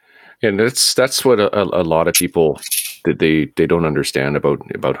 And that's what a lot of people that they don't understand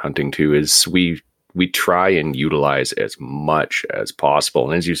about hunting too, is we try and utilize as much as possible.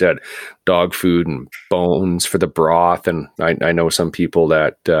 And as you said, dog food and bones for the broth. And I know some people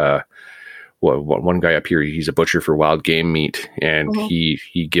that, one guy up here, he's a butcher for wild game meat, and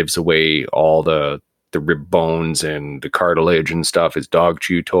he gives away all the rib bones and the cartilage and stuff as dog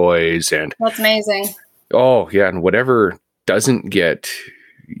chew toys. And that's amazing. Oh yeah. And whatever doesn't get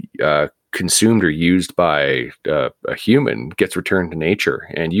consumed or used by a human gets returned to nature,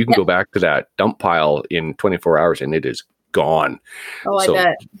 and you can go back to that dump pile in 24 hours and it is gone. I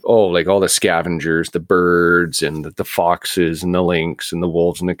bet. Like all the scavengers, the birds and the foxes and the lynx and the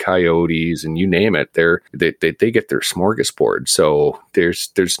wolves and the coyotes and you name it, they get their smorgasbord. So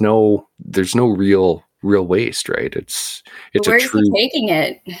there's no real waste, right? It's where is he taking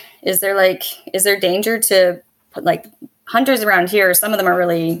it? Is there danger to hunters around here? Some of them are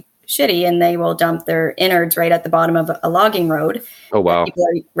really shitty and they will dump their innards right at the bottom of a logging road. Oh, wow.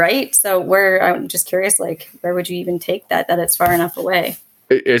 Right. So I'm just curious, where would you even take that it's far enough away?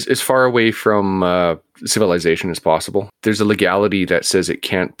 As far away from civilization as possible. There's a legality that says it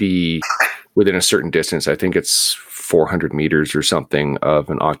can't be within a certain distance. I think it's 400 meters or something of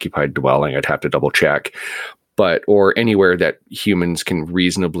an occupied dwelling. I'd have to double check. Or anywhere that humans can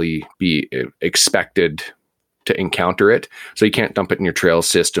reasonably be expected to encounter it. So you can't dump it in your trail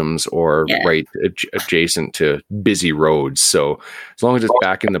systems or right adjacent to busy roads. So as long as it's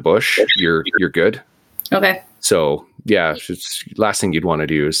back in the bush, you're good. Okay. So last thing you'd want to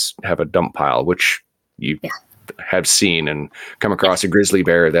do is have a dump pile, which you have seen and come across a grizzly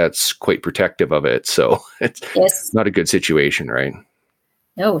bear that's quite protective of it. So it's not a good situation, right?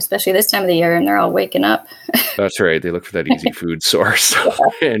 No, especially this time of the year, and they're all waking up. That's right. They look for that easy food source,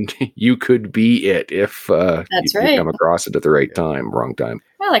 and you could be it if That's you right. come across it at the right time, wrong time.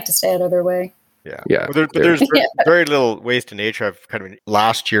 I like to stay out of their way. Yeah. Well, there's very little waste in nature. I've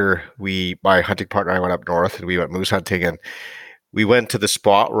last year, my hunting partner and I went up north and we went moose hunting, and we went to the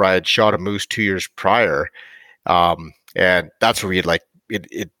spot where I had shot a moose 2 years prior. And that's where we had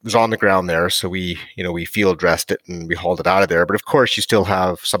it was on the ground there. So we field dressed it and we hauled it out of there. But of course you still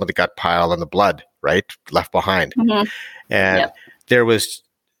have some of the gut pile and the blood, right, left behind. Mm-hmm. And there was,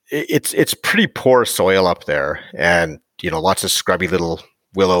 it's pretty poor soil up there, and, lots of scrubby little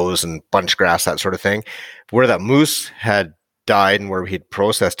willows and bunch grass, that sort of thing. Where that moose had died and where we had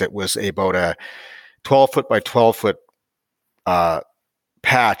processed it was about a 12-foot by 12-foot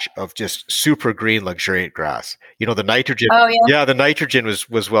patch of just super green, luxuriant grass. The nitrogen. Oh, yeah. The nitrogen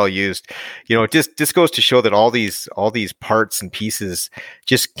was well used. It just goes to show that all these parts and pieces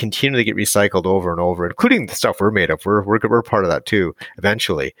just continually get recycled over and over, including the stuff we're made of. We're part of that too.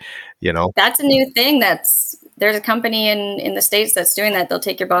 Eventually, That's a new thing. There's a company in the States that's doing that. They'll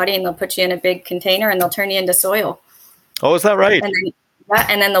take your body and they'll put you in a big container and they'll turn you into soil. Oh, is that right?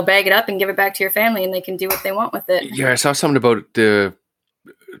 And then they'll bag it up and give it back to your family, and they can do what they want with it. Yeah, I saw something about the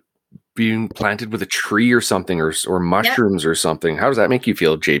being planted with a tree or something, or mushrooms or something. How does that make you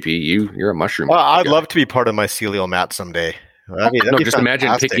feel, JP? You're a mushroom. Well, I'd love to be part of my mycelial mat someday. Just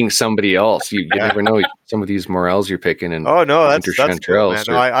imagine picking somebody else. You never know some of these morels you're picking. And that's cool, man.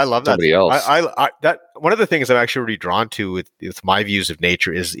 I love that. Somebody else. I that one of the things I'm actually really drawn to with my views of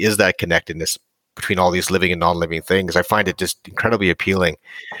nature is that connectedness between all these living and non-living things. I find it just incredibly appealing.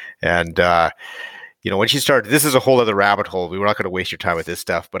 And when she started, this is a whole other rabbit hole. We were not going to waste your time with this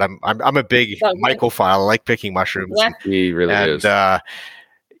stuff, but I'm a big mycophile. I like picking mushrooms. Yeah, he really is.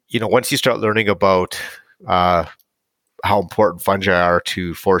 Once you start learning about how important fungi are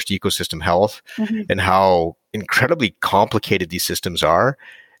to forest ecosystem health, mm-hmm. and how incredibly complicated these systems are,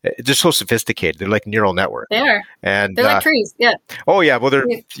 they're so sophisticated. They're like neural networks. They are. And they're like trees. Yeah. Oh yeah. Well,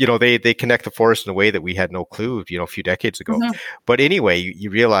 they connect the forest in a way that we had no clue, a few decades ago. Mm-hmm. But anyway, you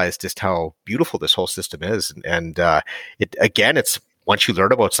realize just how beautiful this whole system is. And it's once you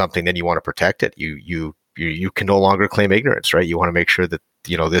learn about something, then you want to protect it. You can no longer claim ignorance, right? You want to make sure that,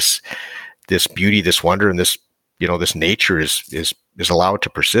 this beauty, this wonder, and this nature is allowed to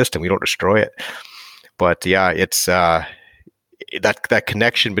persist and we don't destroy it. But yeah, it's, that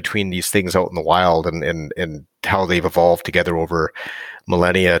connection between these things out in the wild and how they've evolved together over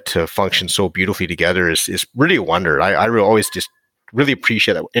millennia to function so beautifully together is really a wonder. I always just really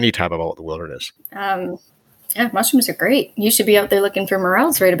appreciate that anytime I'm out in the wilderness. Yeah, mushrooms are great. You should be out there looking for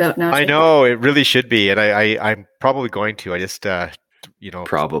morels right about now. I know, it really should be. And I'm probably going to. I just,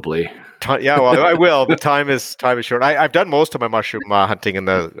 probably. Well, I will. The time is short. I've done most of my mushroom hunting I'm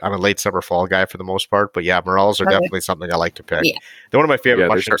a late summer, fall guy for the most part. But yeah, morels are definitely something I like to pick. Yeah. They're one of my favorite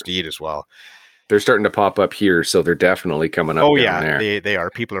mushrooms to eat as well. They're starting to pop up here, so they're definitely coming up. Oh down yeah, there. They are.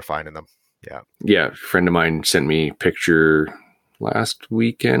 People are finding them. Yeah. Yeah, a friend of mine sent me a picture last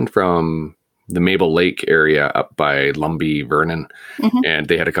weekend from the Maple Lake area up by Lumbee, Vernon, mm-hmm. and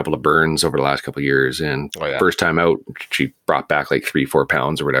they had a couple of burns over the last couple of years. And first time out, she brought back like 3-4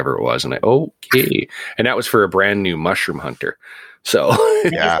 pounds or whatever it was. And okay, and that was for a brand new mushroom hunter. So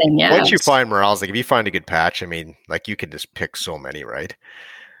yeah, once you find morels, like if you find a good patch, I mean, like you can just pick so many, right?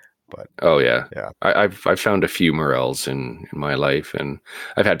 But yeah. I've found a few morels in my life, and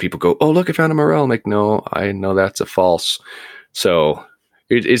I've had people go, "Oh, look, I found a morel." I'm like, no, I know that's a false. So.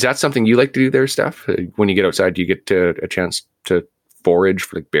 Is that something you like to do there, Steph? When you get outside, do you get a chance to forage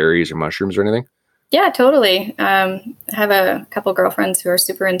for like berries or mushrooms or anything? Yeah, totally. I have a couple girlfriends who are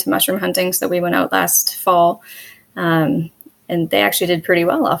super into mushroom hunting, so we went out last fall, and they actually did pretty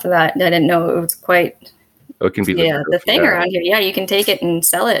well off of that. I didn't know it was quite it can be the thing around here. Yeah, you can take it and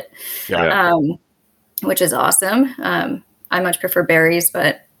sell it, which is awesome. I much prefer berries,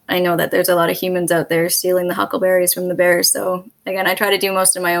 but I know that there's a lot of humans out there stealing the huckleberries from the bears. So again, I try to do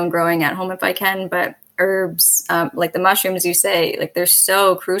most of my own growing at home if I can, but herbs, like the mushrooms you say, like they're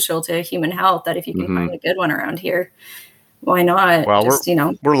so crucial to human health that if you can mm-hmm. find a good one around here, why not? Well,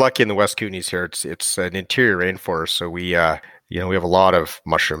 we're lucky in the West Kootenays here. It's an interior rainforest. So we have a lot of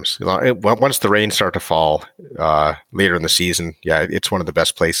mushrooms. Once the rains start to fall later in the season, it's one of the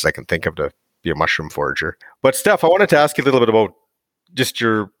best places I can think of to be a mushroom forager. But Steph, I wanted to ask you a little bit about just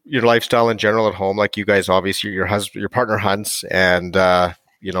your lifestyle in general at home. Like you guys, obviously your partner hunts and,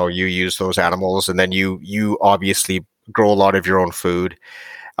 you use those animals, and then you obviously grow a lot of your own food.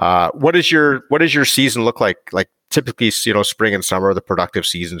 What does your season look like? Like typically, spring and summer are the productive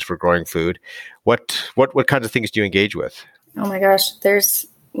seasons for growing food. What kinds of things do you engage with? Oh my gosh,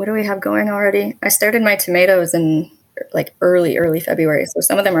 what do we have going already? I started my tomatoes in like early February. So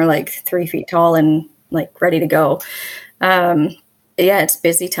some of them are like 3 feet tall and like ready to go. Yeah, it's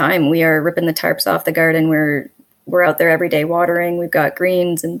busy time. We are ripping the tarps off the garden. We're out there every day watering. We've got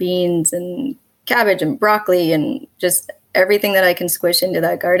greens and beans and cabbage and broccoli and just everything that I can squish into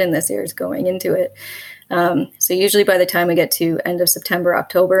that garden this year is going into it. So usually by the time we get to end of September,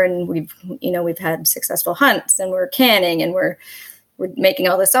 October, and we've had successful hunts and we're canning and we're making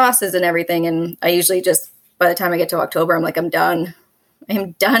all the sauces and everything. And I usually just, by the time I get to October, I'm like, I'm done.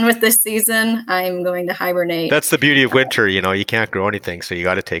 I'm done with this season. I'm going to hibernate. That's the beauty of winter. You can't grow anything, so you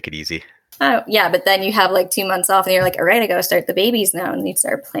got to take it easy. Oh, yeah. But then you have like 2 months off and you're like, all right, I got to start the babies now. And you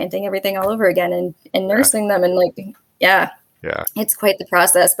start planting everything all over again and nursing them. And like, yeah, it's quite the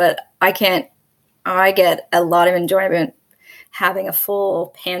process, but I get a lot of enjoyment having a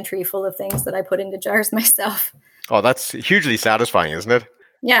full pantry full of things that I put into jars myself. Oh, that's hugely satisfying, isn't it?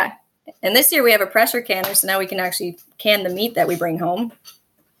 Yeah. And this year we have a pressure canner, so now we can actually can the meat that we bring home.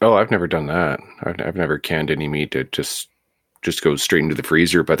 Oh, I've never done that. I've never canned any meat. It just goes straight into the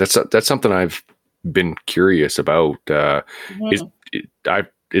freezer. But that's something I've been curious about.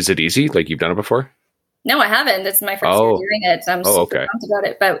 Is it easy? Like you've done it before? No, I haven't. It's my first year doing it. So I'm super pumped about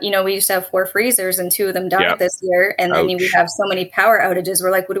it. But, we used to have 4 freezers and 2 of them died this year. And then we have so many power outages.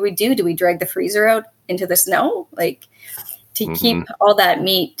 We're like, what do we do? Do we drag the freezer out into the snow? Like to keep all that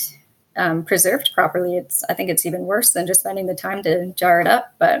meat preserved properly. I think it's even worse than just spending the time to jar it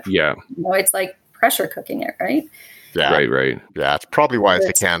up. But it's like pressure cooking it, right? Yeah. Right. Yeah, it's probably why it's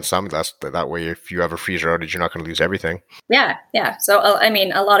a can some. That way, if you have a freezer outage, you're not going to lose everything. Yeah. So,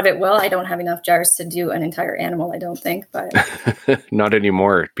 a lot of it will. I don't have enough jars to do an entire animal, I don't think. But not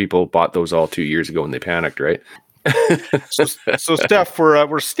anymore. People bought those all 2 years ago and they panicked, right? So Steph,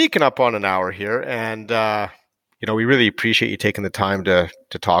 we're sneaking up on an hour here, and we really appreciate you taking the time to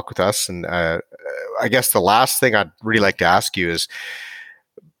talk with us. And I guess the last thing I'd really like to ask you is,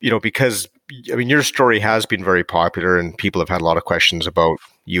 because your story has been very popular and people have had a lot of questions about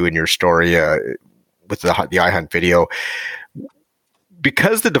you and your story with the iHunt video.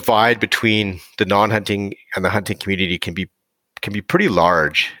 Because the divide between the non-hunting and the hunting community can be pretty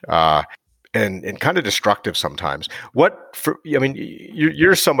large and kind of destructive sometimes.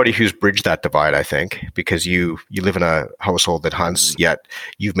 You're somebody who's bridged that divide, I think, because you live in a household that hunts, yet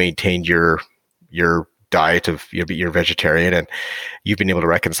you've maintained your diet of you're vegetarian and you've been able to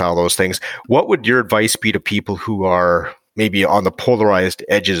reconcile those things. What would your advice be to people who are maybe on the polarized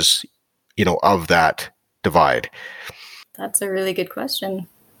edges, of that divide? That's a really good question.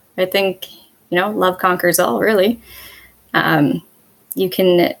 I think, love conquers all, really. You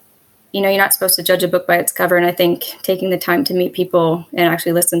can, you're not supposed to judge a book by its cover. And I think taking the time to meet people and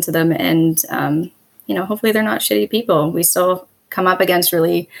actually listen to them and, hopefully they're not shitty people. We still come up against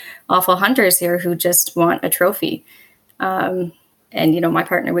really awful hunters here who just want a trophy. And, my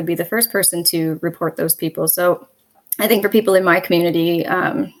partner would be the first person to report those people. So I think for people in my community,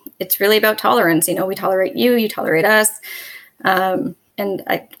 it's really about tolerance. We tolerate you, you tolerate us. And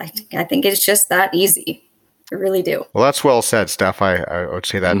I think it's just that easy. I really do. Well, that's well said, Steph. I would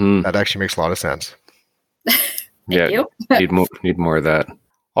say that that actually makes a lot of sense. Thank you. need more of that.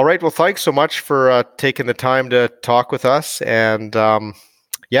 All right. Well, thanks so much for taking the time to talk with us. And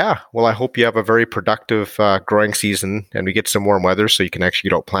I hope you have a very productive growing season and we get some warm weather so you can actually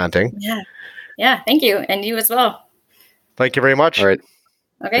get out planting. Yeah. Thank you. And you as well. Thank you very much. All right.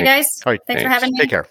 Okay, guys. All right. Thanks for having me. Take care.